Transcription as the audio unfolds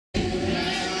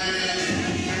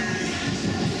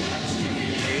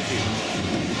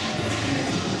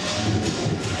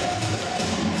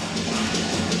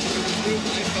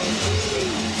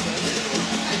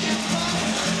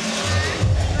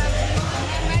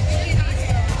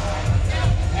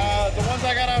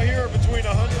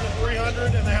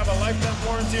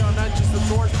warranty on not just the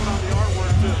torch, but on the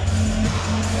artwork too.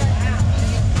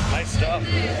 Nice stuff.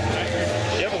 Do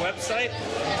you have a website?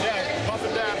 Yeah,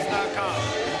 PuffNDabs.com.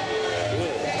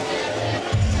 Cool.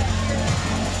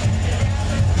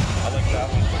 I like that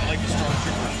one. I like the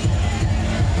Stormtrooper.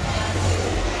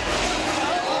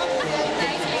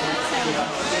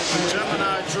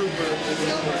 Gemini Trooper,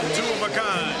 2 of a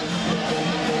kind.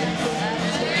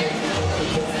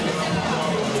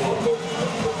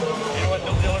 You know what?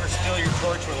 They'll ever steal your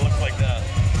torch when it looks like that.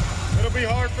 It'll be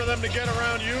hard for them to get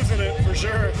around using it, for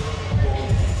sure.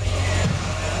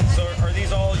 So are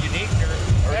these all unique?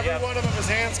 Or Every one of them is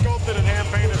hand sculpted and hand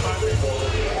painted by me.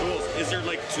 Cool. Is there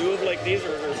like 2 of like these,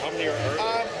 or how many are?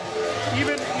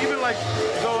 Even like,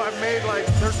 though I've made like,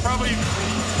 there's probably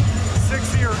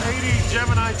 60 or 80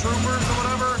 Gemini Troopers or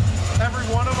whatever. Every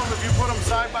one of them, if you put them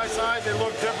side by side, they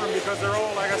look different because they're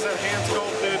all, like I said, hand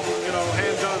sculpted, you know,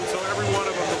 hand done. So every one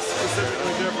of them is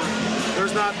specifically different.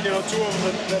 There's not, you know, 2 of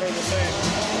them that are the same.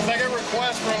 I get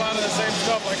requests for a lot of the same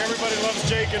stuff. Like everybody loves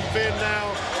Jake and Finn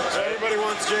now. So everybody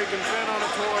wants Jake and Finn on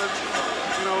a torch.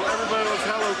 You know, everybody loves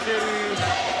Hello Kitty.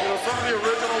 You know, some of the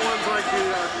original ones like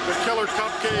the Killer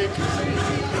Cupcake,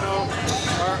 you know,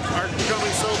 are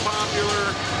becoming so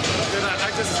popular that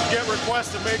I just get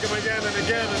requests to make them again and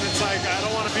again, and it's like, I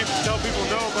don't want to tell people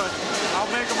no, but I'll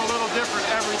make them a little different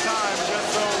every time, just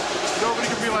so nobody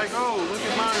can be like, oh, look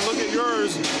at mine, look at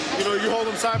yours. You know, you hold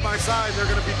them side by side, they're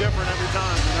going to be different every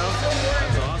time, you know?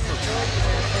 That's awesome.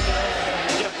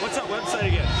 Yeah, what's that website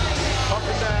again?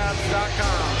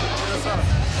 PuffNDabs.com. What's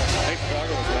up?